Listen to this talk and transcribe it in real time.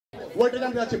ওয়েটটা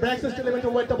জানতে চাচ্ছি ব্র্যাক সেস্টো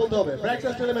এলিমেন্ট্রো ওয়েটটা বলতে হবে BRAC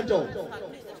সেস্টো এলিমেন্ট্রো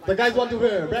the guys want to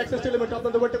hear BRAC সেস্টো এলিমেন্ট্রো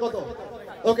আপনাদের ওয়েটটা কত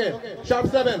okay sharp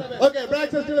 7 okay BRAC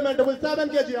সেস্টো এলিমেন্ট্রো with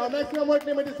 7 kg our maximum weight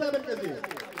limit is 7 kg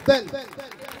then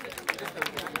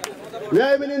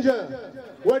AIUB Ninja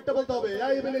ওয়েটটা বলতে হবে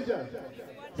AIUB Ninja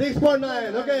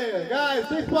 6.9 okay guys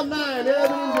 6.9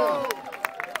 AIUB Ninja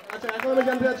আচ্ছা এখন আমি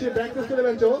জানতে চাচ্ছি ব্র্যাক সেস্টো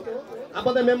এলিমেন্ট্রো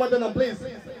আপনাদের মেম্বারদের নাম প্লিজ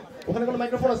ওখানে কোনো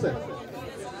মাইক্রোফোন আছে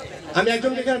আমি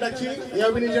একজনকে এখানে ডাকছি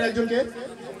AIUB Ninjaর একজনকে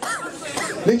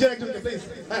প্লিজ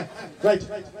হ্যাঁ রাইট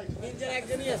নিনজার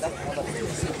একজনই আছে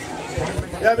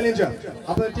AIUB Ninja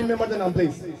আপনাদের টিম মেম্বারদের নাম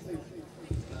প্লিজ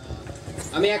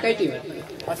আমি একাই টিম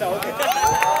আচ্ছা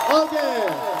ওকে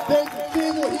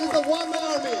he's the one man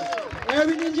army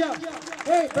AIUB Ninja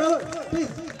hey brother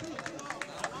please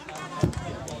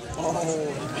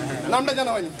নামটা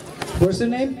জানা হয়নি what's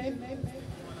your name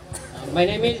my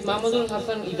name is Mahmudul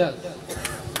Hasan Idal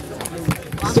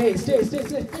stay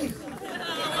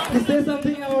please say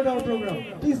something about our program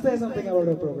please say something about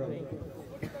our program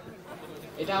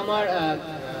এটা আমার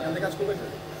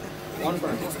on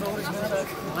করা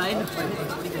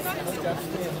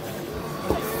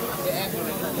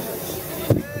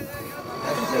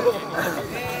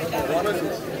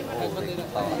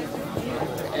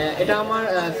এটা আমার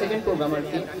second programme আর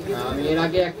কি আমি এর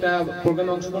আগে একটা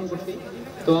প্রোগ্রামে অংশগ্রহণ করছি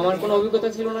তো আমার কোনো অভিজ্ঞতা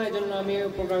ছিল না এজন্য আমি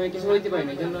প্রোগ্রামে কিছু বলতে পারি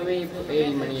না এজন্য আমি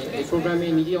এই প্রোগ্রামে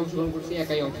নিজেই অংশগ্রহণ করছি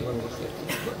একাই অংশগ্রহণ করছি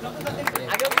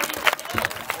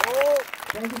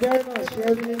Thank you very much,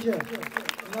 AIUB Ninja.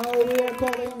 Now we are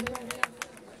calling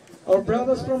our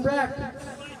brothers from BRAC.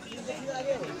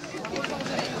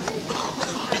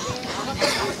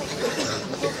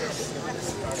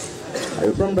 Are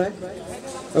you from BRAC?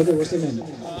 Okay, what's your name?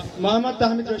 Mohammad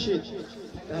Tahmid Rashid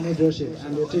Tahmid Rashid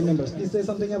and your team members. Please say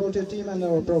something about your team and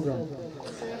our program.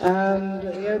 And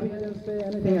AIUB can say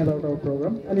anything about our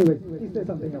program. Anyway, please say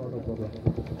something about our program.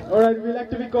 Alright, we like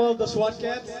to be called the SWAT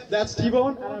Cats. That's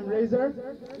T-Bone and I'm Razor.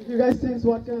 If you guys seen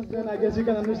SWAT Cats, then I guess you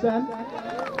can understand.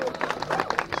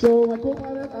 So my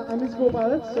co-pilot, I'm his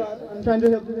co-pilot, so I'm trying to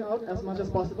help him out as much as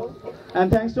possible. And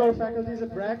thanks to our faculties at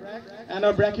BRAC and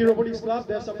our BRACU Robotics Club,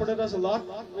 they have supported us a lot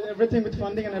with everything, with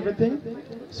funding and everything.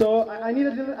 So I need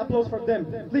a little applause for them,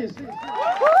 please.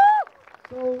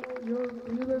 So your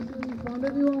university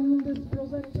funded you on this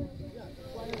project?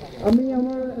 আমি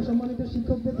আমার সম্মানিত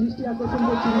শিক্ষকদের দৃষ্টি আকর্ষণ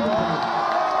করছি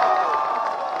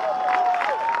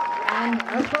and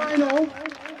as far I know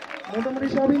মোটামুটি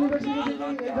সব university থেকে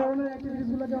এই ধরনের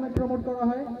অ্যাক্টিভিটিসগুলোকে অনেক প্রমোট করা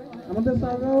হয় আমাদের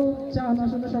স্যাররাও চান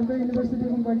আসলে সরকারি ইউনিভার্সিটি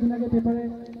এবং কয়েকদিন আগে পেপারে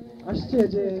আসছে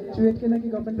যে চুয়েটকে নাকি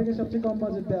গভর্নমেন্ট থেকে সবচেয়ে কম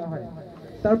বাজেট দেওয়া হয়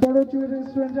তারপরেও চুয়েটের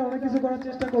স্টুডেন্টরা অনেক কিছু করার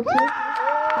চেষ্টা করছে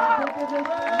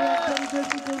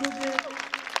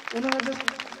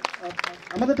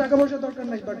আমাদের টাকা পয়সা দরকার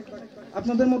নাই বাট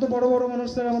আপনাদের মতো বড় বড় মানুষ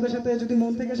স্যার আমাদের সাথে যদি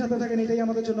মন থেকে সাথে থাকেন এটাই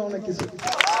আমাদের জন্য অনেক কিছু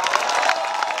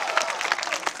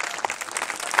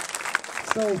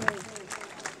So,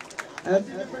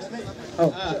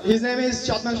 his name is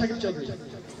Adnan Shakib Chaudhary.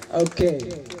 Okay.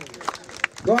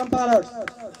 Go on, pilots.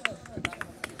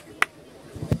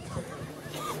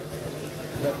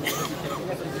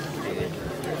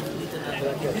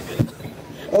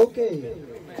 Okay.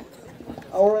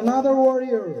 Our another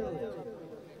warrior,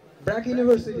 BRAC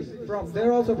University.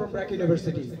 They're also from BRAC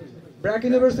University. BRAC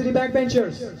University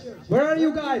backbenchers. Where are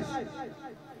you guys?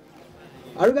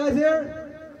 Are you guys here?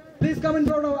 Please come in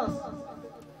front of us.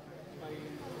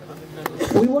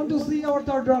 We want to see our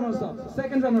third runners up.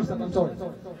 Second runners up, I'm sorry.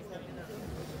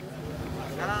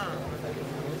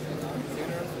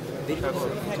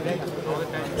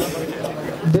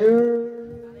 They're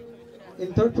in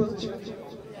third position.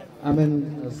 I mean,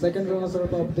 second runners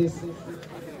up of this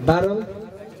battle,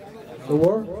 the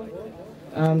war.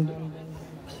 And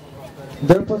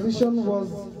their position was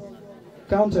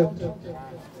counted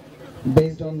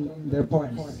based on their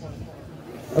points.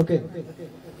 Okay.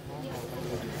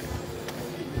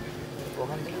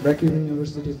 BRAC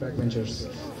University backbenchers.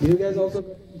 Do you guys also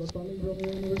got funding from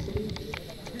your university?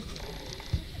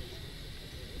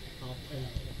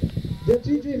 There are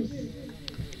 3 teams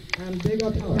and they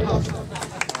got half.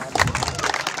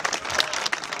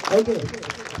 Okay.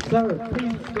 Sir,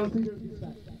 please consider this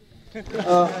fact.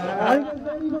 Are you guys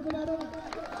ready for the battle?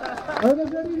 Are you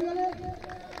guys ready really?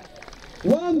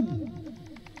 1.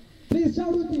 Please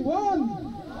shout with me. 1,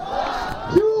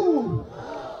 2,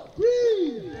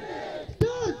 3.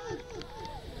 Start.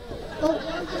 Oh.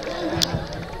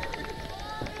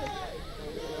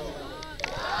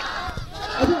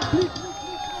 Okay, please.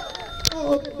 Oh,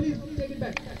 okay. Please take it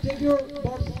back. Take your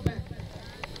boxes back.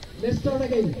 Let's start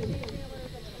again.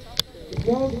 It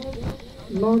was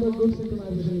not a good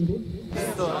synchronization indeed.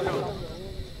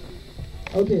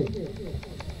 Okay.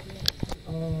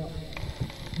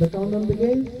 The countdown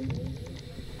begins.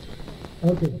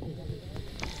 Okay.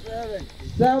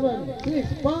 7, 6,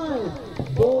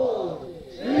 5, 4,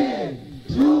 3,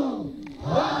 2,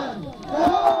 1, go!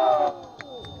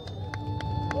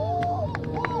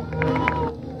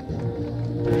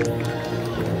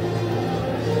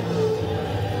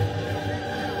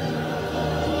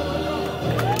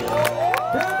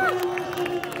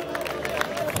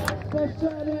 SESTO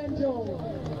ELEMENTRO.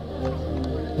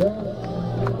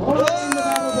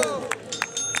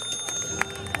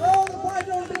 Oh, the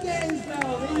final begins now.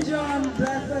 Ninja and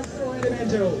SESTO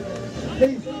ELEMENTRO.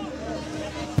 Please.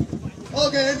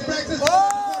 Okay, it's practice.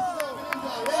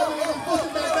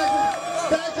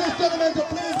 Practice elemental,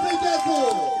 please be careful.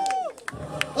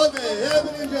 Okay, here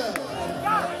the ninja.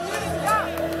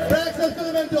 Practice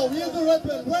elemental, here's the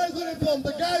weapon. Where's the uniform?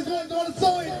 The guys who want to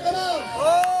sew it. Come on.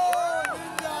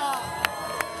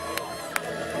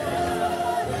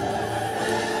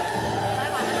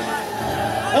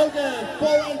 Okay, 4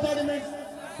 and 30 minutes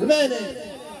remaining.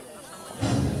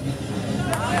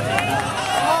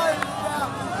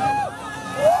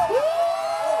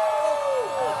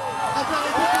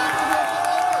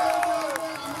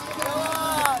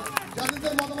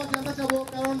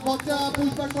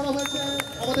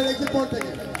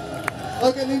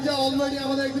 Okay, Ninja already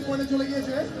আমাদের exit point এ চলে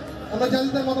গিয়েছে। আমরা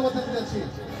জাজিদের মতামত জানতে যাচ্ছি।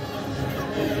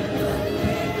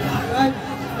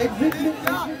 Exit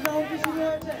round শুরু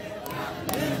হয়েছে।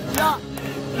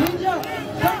 Ninja,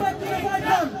 come back to the fight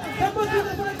zone. Come back to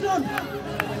the fight zone.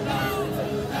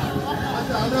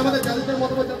 আচ্ছা, আমরা আমাদের জাজিদের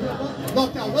মতামত জানতে যাবো।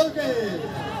 Knockout, okay.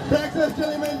 Practice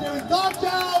elementary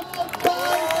knockout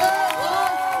by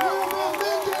AIUB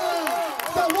Ninja.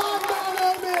 The one-man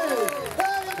army.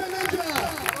 AIUB Ninja.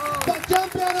 The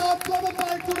champion of Global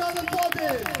Fight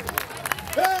 2014.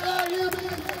 AIUB.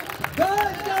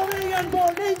 Guys, coming and for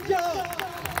Ninja.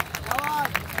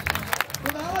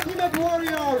 The ultimate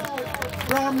warrior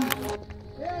from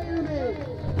AIUB.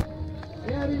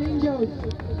 AIUB Ninjas.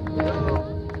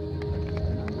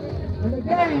 And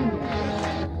again,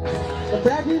 the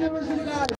BRACU University guys.